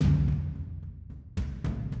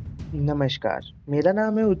नमस्कार, मेरा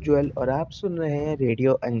नाम है उज्जवल और आप सुन रहे हैं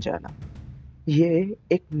रेडियो अनजाना। ये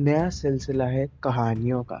एक नया सिलसिला है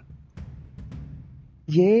कहानियों का।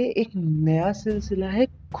 ये एक नया सिलसिला है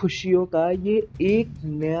खुशियों का। ये एक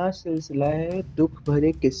नया सिलसिला है दुख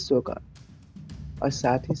भरे किस्सों का। और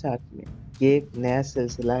साथ ही साथ में ये एक नया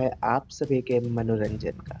सिलसिला है आप सभी के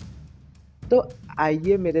मनोरंजन का। तो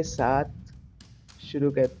आइए मेरे साथ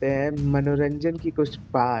शुरू करते हैं मनोरंजन की कुछ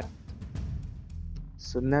बात।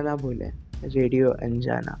 सुनना ना भूलें, रेडियो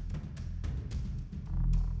अनजाना।